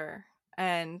 for sure.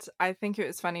 And I think it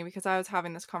was funny because I was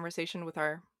having this conversation with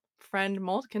our friend,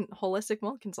 holistic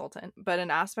mold consultant, but an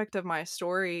aspect of my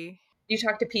story. You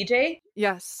talk to PJ?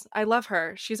 Yes, I love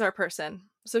her. She's our person.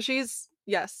 So she's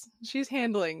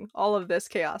handling all of this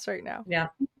chaos right now. Yeah.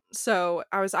 So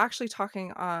I was actually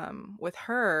talking with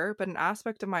her, but an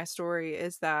aspect of my story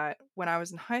is that when I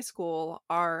was in high school,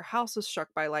 our house was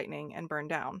struck by lightning and burned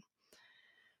down.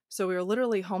 So we were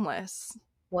literally homeless.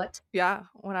 What? Yeah,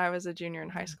 when I was a junior in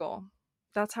high school.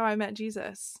 That's how I met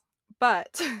Jesus.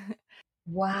 But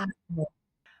Wow.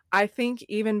 I think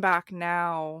even back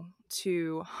now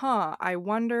to, I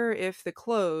wonder if the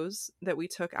clothes that we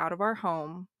took out of our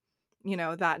home,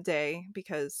 that day,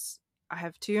 because I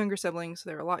have two younger siblings, so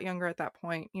they're a lot younger at that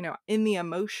point, in the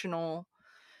emotional,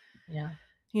 Yeah.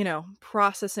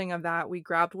 processing of that, we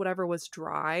grabbed whatever was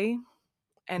dry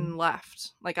and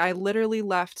left. Like, I literally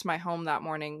left my home that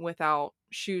morning without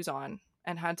shoes on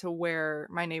and had to wear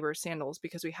my neighbor's sandals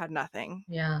because we had nothing.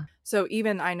 Yeah. So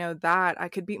even I know that I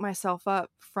could beat myself up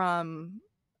from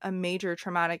a major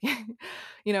traumatic,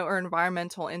 or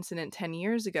environmental incident 10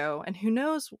 years ago. And who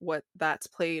knows what that's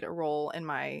played a role in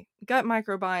my gut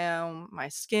microbiome, my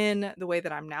skin, the way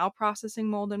that I'm now processing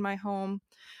mold in my home.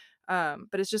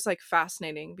 But it's just like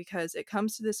fascinating because it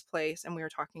comes to this place, and we were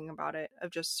talking about it, of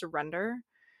just surrender.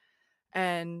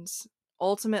 And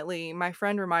ultimately, my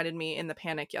friend reminded me in the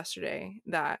panic yesterday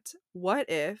that what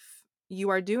if you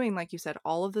are doing, like you said,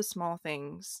 all of the small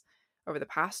things over the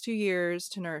past 2 years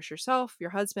to nourish yourself,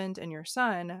 your husband, and your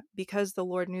son because the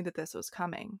Lord knew that this was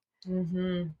coming?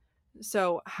 Mm-hmm.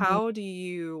 So, how do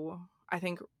you, I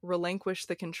think, relinquish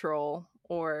the control,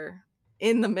 or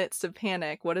in the midst of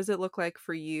panic, what does it look like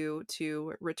for you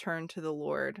to return to the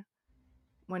Lord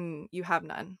when you have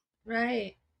none?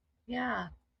 Right. Yeah.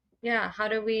 Yeah. How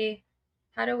do we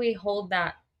hold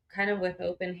that kind of with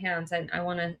open hands? And I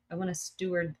want to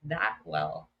steward that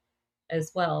well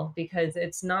as well, because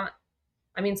it's not,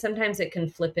 sometimes it can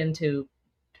flip into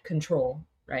control,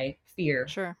 right? Fear.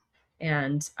 Sure.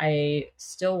 And I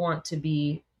still want to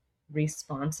be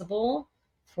responsible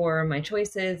for my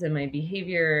choices and my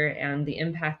behavior and the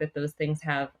impact that those things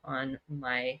have on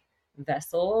my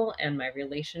vessel and my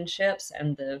relationships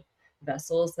and the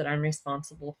vessels that I'm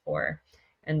responsible for.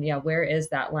 And yeah, where is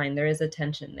that line? There is a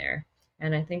tension there.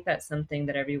 And I think that's something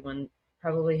that everyone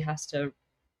probably has to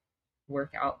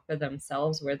work out for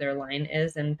themselves, where their line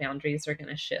is, and boundaries are going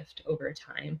to shift over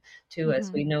time too, as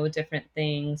Mm-hmm. we know different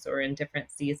things or in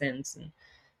different seasons, and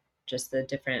just the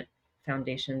different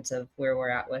foundations of where we're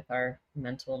at with our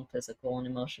mental and physical and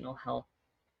emotional health.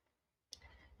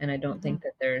 And I don't Mm-hmm. think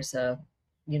that there's a,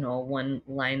 one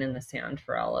line in the sand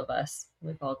for all of us.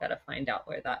 We've all got to find out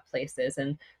where that place is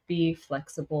and be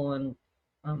flexible and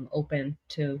open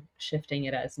to shifting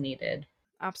it as needed.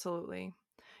 Absolutely.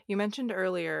 You mentioned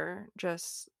earlier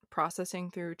just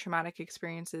processing through traumatic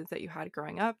experiences that you had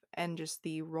growing up and just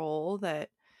the role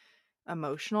that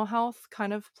emotional health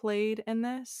kind of played in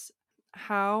this.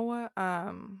 How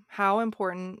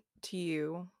important to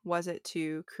you was it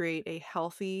to create a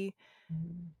healthy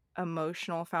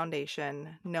emotional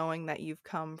foundation knowing that you've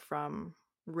come from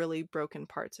really broken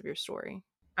parts of your story?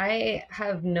 I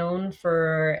have known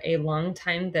for a long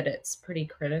time that it's pretty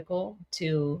critical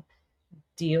to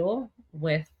deal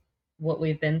with what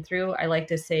we've been through. I like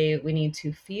to say we need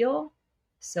to feel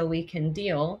so we can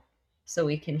deal so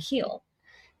we can heal.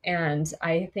 And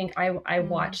I think I Mm,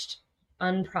 watched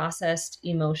unprocessed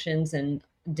emotions and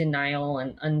denial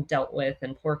and undealt with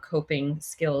and poor coping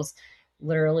skills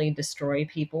literally destroy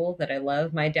people that I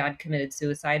love. My dad committed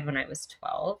suicide when I was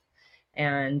 12.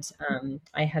 And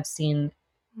I have seen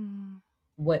mm,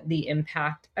 what the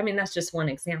impact, I mean, that's just one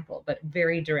example, but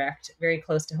very direct, very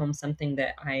close to home, something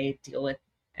that I deal with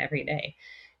every day.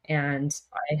 And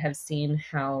I have seen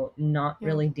how not yeah.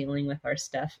 really dealing with our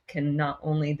stuff can not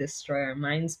only destroy our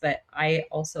minds, but I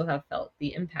also have felt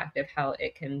the impact of how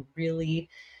it can really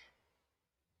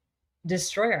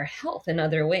destroy our health in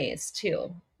other ways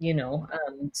too,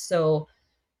 so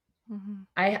Hmm.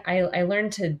 I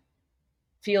learned to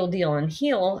feel, deal, and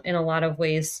heal in a lot of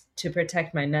ways to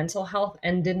protect my mental health,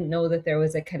 and didn't know that there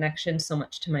was a connection so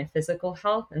much to my physical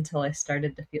health until I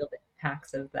started to feel the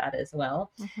impacts of that as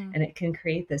well. Hmm. And it can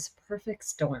create this perfect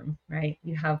storm, right?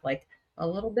 You have like a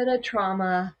little bit of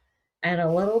trauma and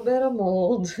a little bit of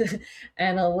mold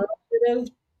and a little bit of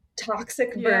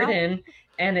toxic Yeah. burden.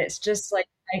 And it's just like,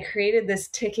 I created this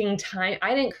ticking time.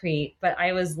 I didn't create, but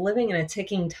I was living in a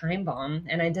ticking time bomb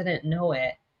and I didn't know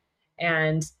it.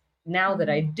 And now that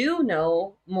I Hmm. do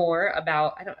know more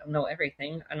about, I don't know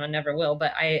everything and I never will,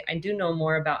 but I do know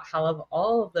more about how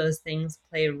all of those things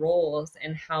play roles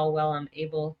and how well I'm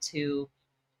able to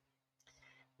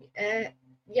uh,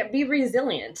 yeah, be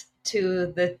resilient to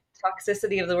the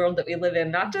toxicity of the world that we live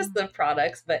in, not just Hmm. the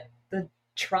products, but the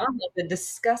trauma, the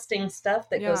disgusting stuff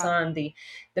that goes Yeah. on, the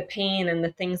pain and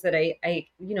the things that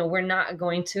we're not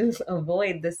going to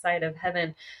avoid this side of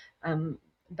heaven.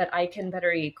 But I can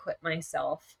better equip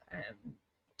myself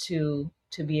to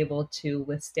be able to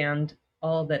withstand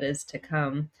all that is to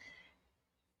come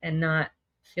and not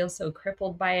feel so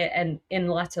crippled by it, and in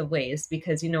lots of ways,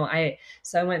 because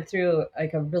I went through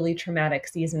like a really traumatic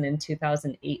season in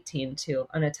 2018 too.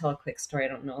 I'm gonna tell a quick story. I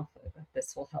don't know if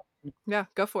this will help, Yeah.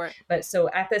 Go for it. but so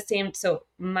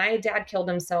my dad killed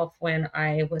himself when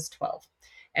I was 12,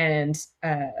 and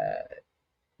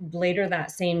later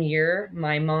that same year,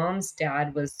 my mom's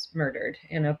dad was murdered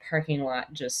in a parking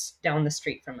lot just down the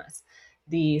street from us.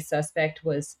 The suspect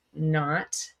was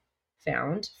not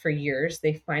found for years.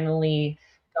 They finally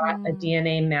got a Mm,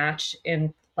 DNA match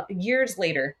in years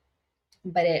later,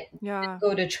 but it didn't yeah.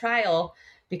 go to trial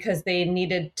because they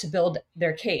needed to build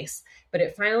their case. But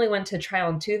it finally went to trial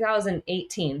in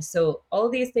 2018. So all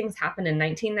these things happened in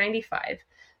 1995.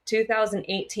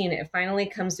 2018, it finally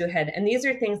comes to a head. And these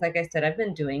are things, like I said, I've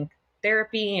been doing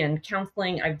therapy and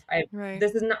counseling. Right.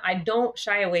 This is not, I don't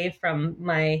shy away from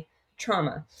my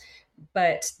trauma,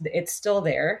 but it's still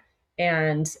there.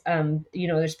 And,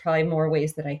 there's probably more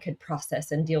ways that I could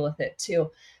process and deal with it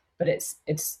too. But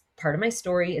it's part of my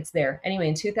story. It's there. Anyway,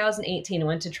 in 2018, I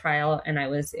went to trial and I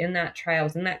was in that trial. I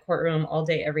was in that courtroom all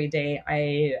day, every day.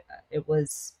 It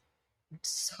was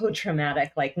so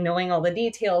traumatic, like knowing all the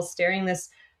details, staring this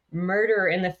murderer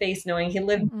in the face, knowing he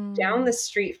lived down Mm, the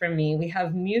street from me. We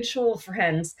have mutual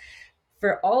friends.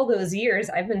 For all those years,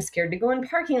 I've been scared to go in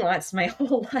parking lots my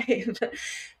whole life,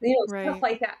 stuff right.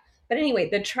 like that. But anyway,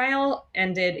 the trial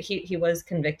ended. He was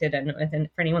convicted, and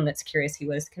for anyone that's curious, he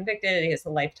was convicted. He has a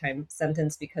lifetime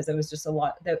sentence because it was just a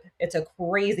lot. It's a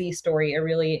crazy story. It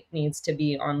really needs to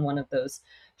be on one of those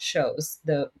shows.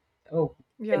 Oh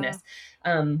Yeah. goodness,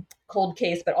 cold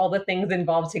case, but all the things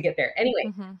involved to get there.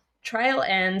 Anyway, Hmm. trial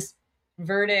ends,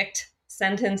 verdict,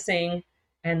 sentencing,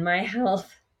 and my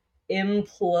health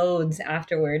implodes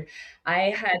afterward. I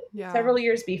had Yeah. several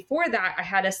years before that, I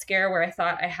had a scare where I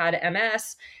thought I had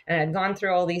MS and I'd gone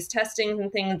through all these testings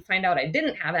and things and find out I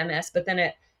didn't have MS, but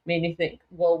then made me think,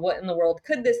 well, what in the world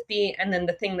could this be? And then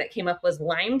the thing that came up was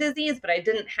Lyme disease, but I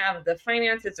didn't have the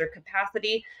finances or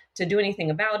capacity to do anything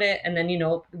about it. And then,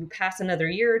 we pass another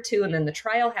year or two, and then the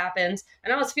trial happens,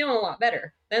 and I was feeling a lot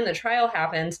better. Then the trial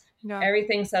happens, Yeah.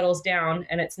 everything settles down,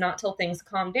 and it's not till things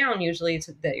calm down usually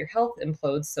that your health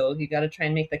implodes. So you got to try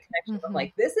and make the connection. I'm Mm-hmm.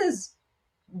 like, this is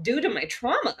due to my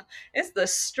trauma. It's the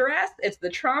stress, it's the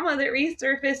trauma that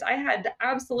resurfaced. I had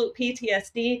absolute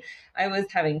PTSD. I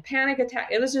was having panic attack.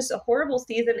 It was just a horrible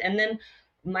season. And then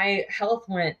my health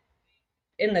went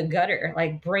in the gutter,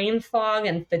 like brain fog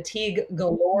and fatigue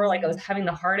galore. Like I was Mm-hmm. having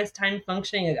the hardest time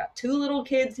functioning. I got two little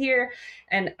kids here,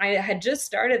 and I had just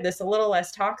started this a little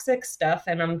less toxic stuff.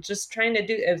 And I'm just trying to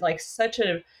do it, like such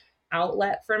a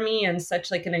outlet for me and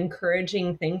such like an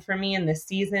encouraging thing for me in this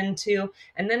season too.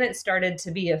 And then it started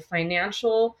to be a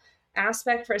financial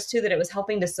aspect for us too, that it was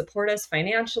helping to support us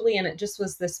financially. And it just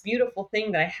was this beautiful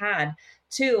thing that I had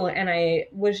too. And I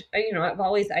was, I've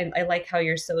always, I like how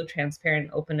you're so transparent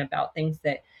and open about things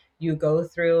that you go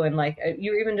through. And like,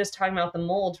 you were even just talking about the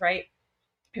mold, right?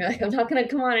 You're like, I'm not going to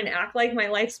come on and act like my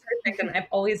life's perfect. And I've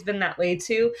always been that way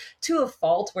too, to a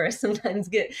fault, where I sometimes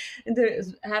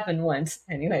it's happened once.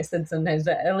 Anyway, I said sometimes,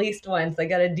 but at least once I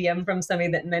got a DM from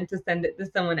somebody that meant to send it to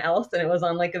someone else. And it was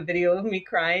on like a video of me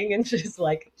crying. And she's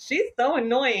like, she's so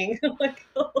annoying. I'm like,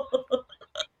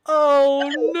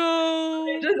 Oh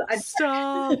no! I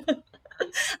Stop.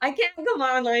 I can't come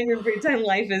online and pretend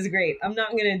life is great. I'm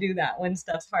not going to do that when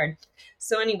stuff's hard.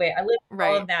 So anyway, I lived all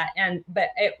Right. of that, but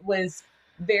it was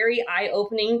very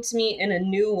eye-opening to me in a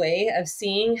new way of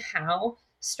seeing how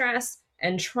stress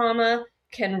and trauma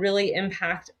can really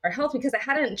impact our health, because I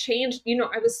hadn't changed.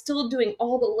 I was still doing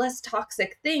all the less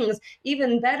toxic things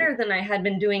even better than I had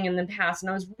been doing in the past,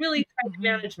 and I was really trying to Mm-hmm.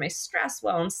 manage my stress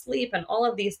well and sleep and all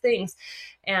of these things.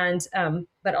 And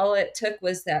but all it took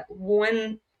was that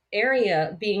one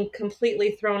area being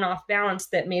completely thrown off balance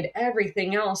that made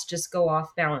everything else just go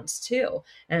off balance too.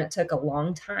 And it took a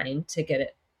long time to get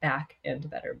it back into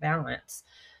better balance.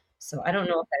 So I don't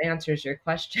know if that answers your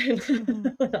question.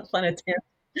 Mm-hmm. On a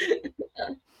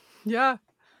tangent. Yeah.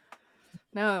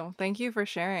 No, thank you for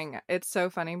sharing. It's so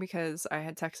funny because I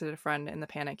had texted a friend in the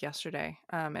panic yesterday.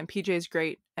 And PJ's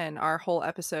great. And our whole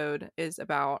episode is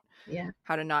about Yeah.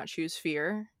 how to not choose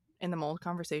fear in the mold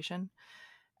conversation.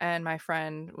 And my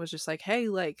friend was just like, hey,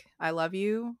 like, I love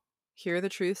you. Hear the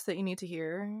truths that you need to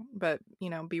hear, but,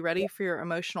 be ready for your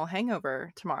emotional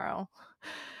hangover tomorrow.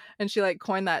 And she like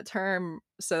coined that term.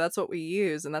 So that's what we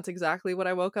use. And that's exactly what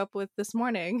I woke up with this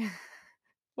morning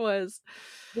was,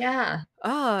 Yeah.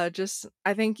 just,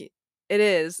 I think it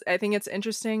is. I think it's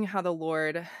interesting how the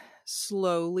Lord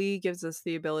slowly gives us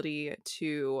the ability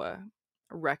to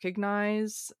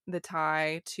recognize the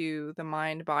tie to the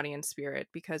mind, body, and spirit.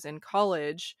 Because in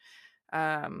college,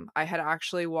 I had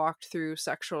actually walked through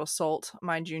sexual assault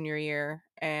my junior year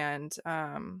and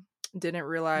didn't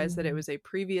realize that it Mhm. was a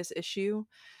previous issue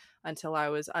until I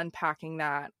was unpacking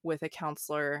that with a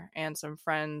counselor and some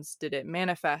friends. Did it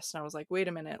manifest? And I was like, wait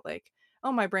a minute, like,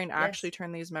 oh, my brain actually Yes.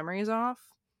 turned these memories off.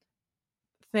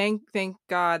 Thank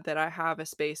God that I have a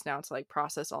space now to like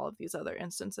process all of these other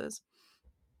instances.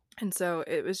 And so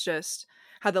it was just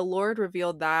how the Lord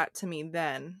revealed that to me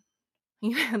then,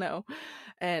 you know,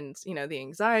 and, the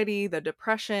anxiety, the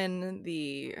depression,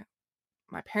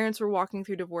 my parents were walking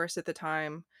through divorce at the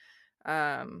time.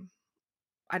 Um,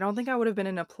 I don't think I would have been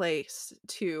in a place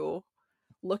to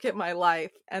look at my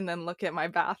life and then look at my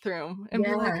bathroom and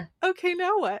be like, Yeah. okay,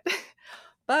 now what?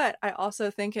 But I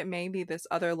also think it may be this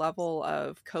other level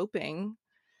of coping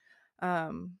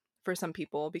for some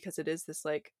people, because it is this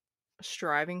like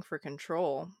striving for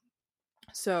control.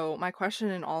 So my question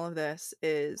in all of this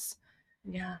is,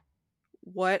 Yeah.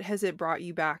 what has it brought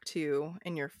you back to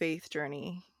in your faith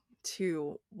journey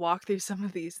to walk through some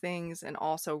of these things and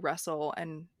also wrestle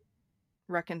and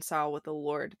reconcile with the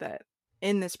Lord, that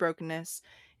in this brokenness,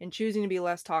 in choosing to be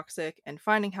less toxic and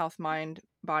finding health, mind,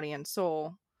 body, and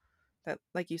soul, that,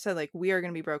 like you said, like, we are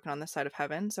going to be broken on this side of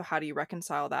heaven. So how do you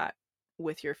reconcile that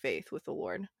with your faith with the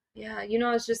Lord? Yeah,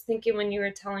 I was just thinking when you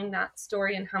were telling that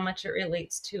story and how much it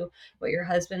relates to what your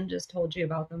husband just told you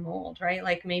about the mold, right?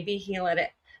 Like maybe he let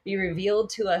it be revealed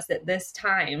to us at this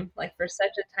time, like for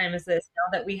such a time as this,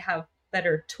 now that we have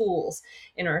better tools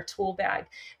in our tool bag.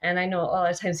 And I know a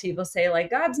lot of times people say, like,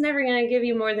 God's never going to give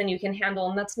you more than you can handle.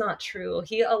 And that's not true.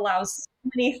 He allows so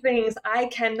many things I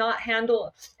cannot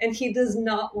handle, and He does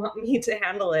not want me to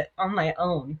handle it on my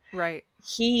own. Right.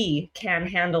 He can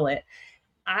handle it.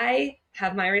 I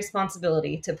have my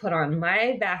responsibility to put on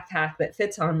my backpack that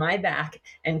fits on my back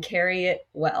and carry it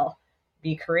well.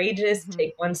 be courageous, Mm-hmm.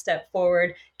 take one step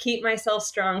forward, keep myself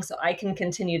strong so I can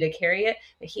continue to carry it.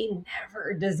 But he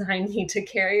never designed me to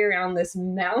carry around this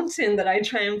mountain that I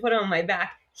try and put on my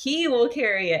back. He will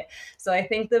carry it. So I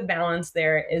think the balance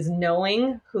there is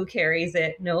knowing who carries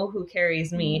it, know who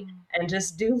carries me, Mm. and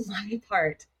just do my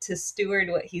part to steward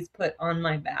what he's put on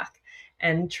my back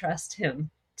and trust him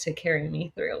to carry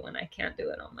me through when I can't do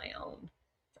it on my own.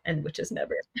 And which is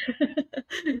never.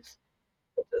 Which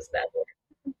is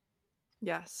never.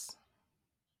 Yes,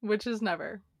 which is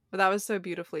never. But that was so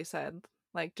beautifully said.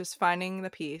 Like just finding the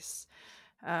peace.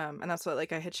 And that's what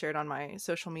like I had shared on my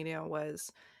social media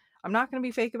was I'm not going to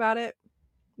be fake about it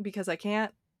because I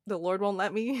can't. The Lord won't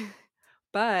let me.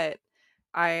 But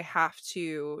I have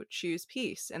to choose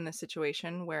peace in this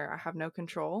situation where I have no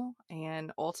control.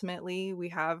 And ultimately, we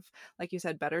have, like you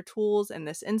said, better tools in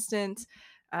this instance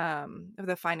of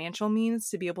the financial means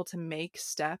to be able to make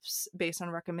steps based on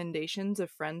recommendations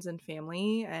of friends and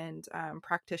family and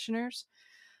practitioners.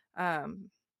 Um,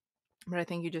 but I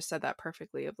think you just said that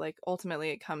perfectly of like,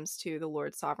 ultimately, it comes to the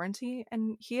Lord's sovereignty,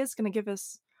 and He is going to give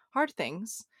us hard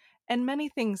things and many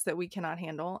things that we cannot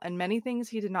handle, and many things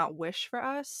He did not wish for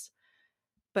us,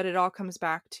 but it all comes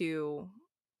back to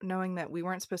knowing that we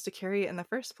weren't supposed to carry it in the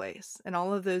first place. And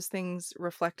all of those things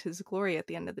reflect His glory at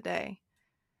the end of the day.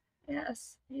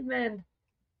 Yes. Amen.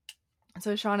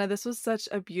 So, Shawna, this was such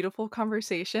a beautiful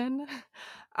conversation.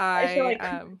 I feel I like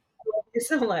I love you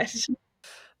so much.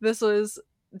 This was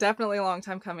definitely a long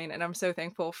time coming, and I'm so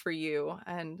thankful for you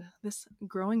and this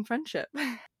growing friendship.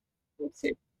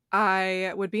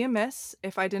 I would be amiss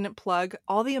if I didn't plug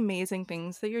all the amazing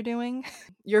things that you're doing.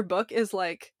 Your book is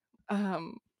like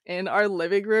in our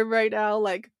living room right now,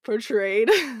 like portrayed.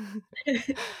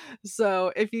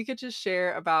 So if you could just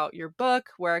share about your book,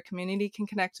 where our community can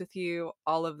connect with you,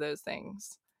 all of those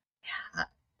things.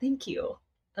 Thank you.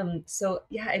 So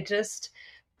yeah, I just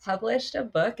published a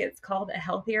book. It's called A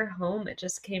Healthier Home. It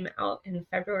just came out in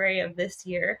February of this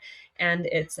year, and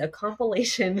it's a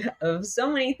compilation of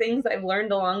so many things I've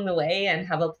learned along the way and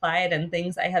have applied, and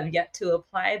things I have yet to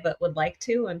apply but would like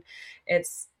to. And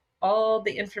it's all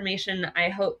the information I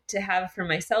hope to have for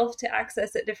myself to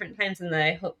access at different times, and that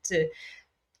I hope to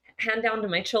hand down to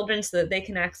my children so that they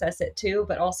can access it too,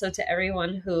 but also to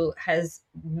everyone who has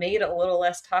made a little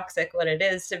less toxic what it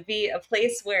is, to be a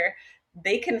place where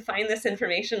they can find this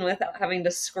information without having to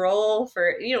scroll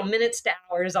for minutes to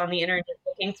hours on the internet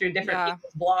looking through different Yeah.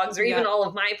 people's blogs or even Yep. all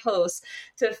of my posts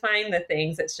to find the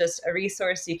things. It's just a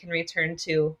resource you can return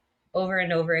to over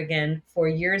and over again for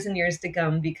years and years to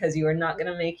come, because you are not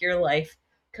going to make your life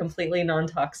completely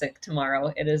non-toxic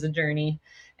tomorrow. It is a journey,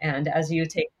 and as you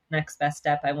take the next best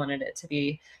step, I wanted it to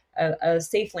be a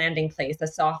safe landing place, a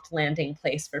soft landing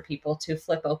place for people to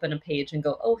flip open a page and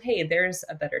go, oh, hey, there's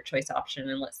a better choice option,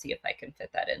 and let's see if I can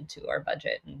fit that into our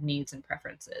budget and needs and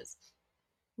preferences.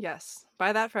 Yes.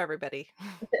 Buy that for everybody.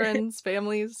 Friends,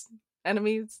 families,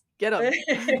 enemies, get them.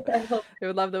 I hope They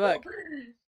would love the book. so.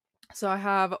 So I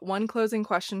have one closing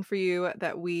question for you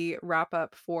that we wrap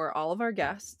up for all of our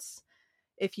guests.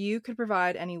 If you could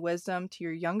provide any wisdom to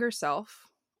your younger self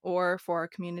or for our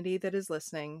community that is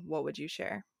listening, what would you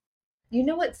share? You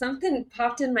know what? Something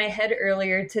popped in my head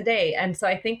earlier today. And so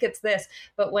I think it's this.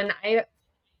 But when I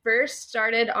first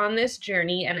started on this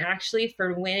journey, and actually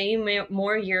for way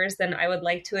more years than I would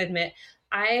like to admit,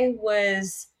 I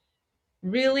was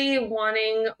really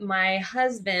wanting my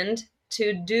husband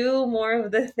to do more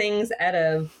of the things at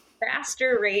a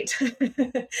faster rate than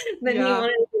he Yeah.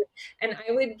 wanted to do. And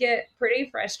I would get pretty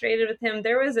frustrated with him.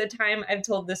 There was a time, I've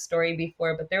told this story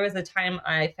before, but there was a time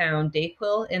I found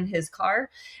Dayquil in his car,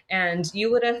 and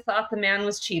you would have thought the man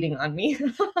was cheating on me.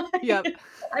 Yep.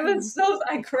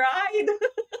 I cried.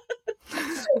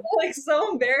 Like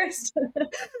so embarrassed.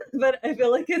 But I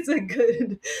feel like it's a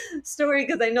good story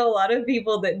because I know a lot of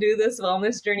people that do this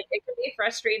wellness journey. It can be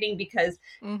frustrating because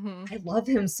Mm-hmm. I love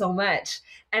him so much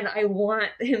and I want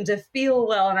him to feel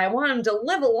well and I want him to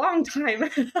live a long time.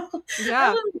 I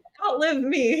Yeah. want him to outlive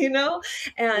me.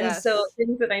 And so Yes.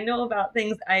 things that I know about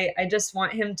things, I just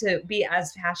want him to be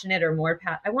as passionate or more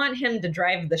I want him to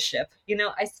drive the ship.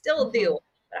 I still Mm-hmm. do.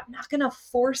 But I'm not going to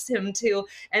force him to.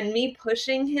 And me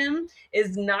pushing him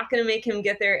is not going to make him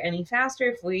get there any faster.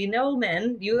 If we know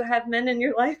men, you have men in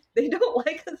your life, they don't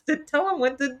like us to tell him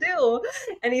what to do.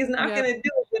 And he's not going Yep. to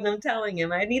do it when I'm telling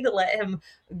him. I need to let him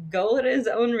go at his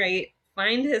own rate,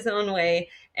 find his own way,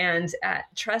 and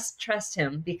trust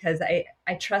him, because I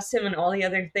trust him in all the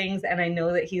other things, and I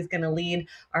know that he's going to lead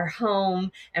our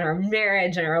home and our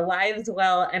marriage and our lives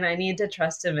well, and I need to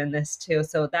trust him in this too.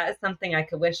 So that is something I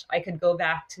could wish I could go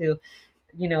back to,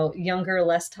 younger,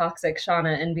 less toxic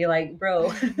Shawna and be like,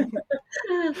 bro,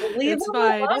 Leave It's him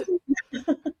fine. alone.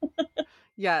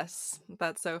 Yes,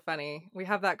 that's so funny. We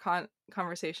have that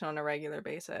conversation on a regular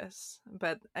basis.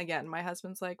 But again, my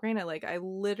husband's like, Raina, like I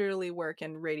literally work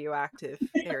in radioactive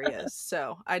areas.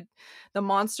 So the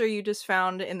monster you just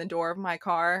found in the door of my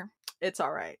car, it's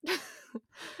all right.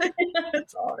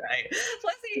 It's all right.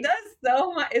 Plus, he does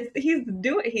so much.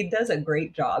 He does a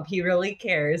great job. He really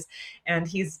cares, and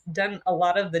he's done a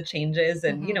lot of the changes.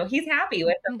 And Mm-hmm. he's happy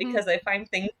with them Mm-hmm. because I find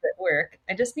things that work.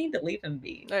 I just need to leave him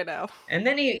be, I know. and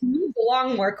then he moves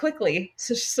along more quickly.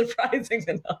 Surprising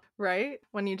enough. Right?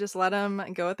 When you just let them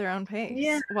go at their own Yeah.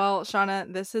 pace. Well,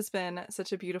 Shawna, this has been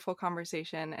such a beautiful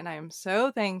conversation, and I am so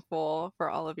thankful for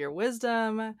all of your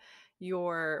wisdom,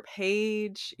 your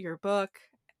page, your book.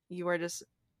 You are just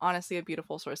honestly a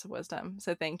beautiful source of wisdom.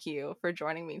 So thank you for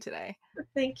joining me today.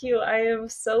 Thank you. I am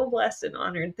so blessed and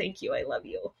honored. Thank you. I love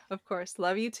you. Of course,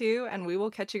 love you too, and we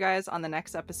will catch you guys on the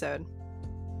next episode.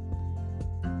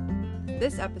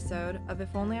 This episode of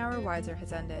If Only I Were Wiser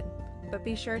has ended, but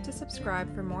be sure to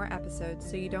subscribe for more episodes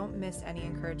so you don't miss any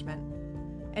encouragement.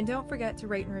 And don't forget to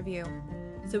rate and review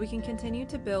so we can continue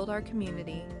to build our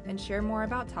community and share more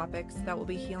about topics that will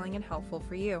be healing and helpful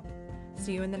for you.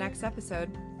 See you in the next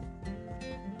episode.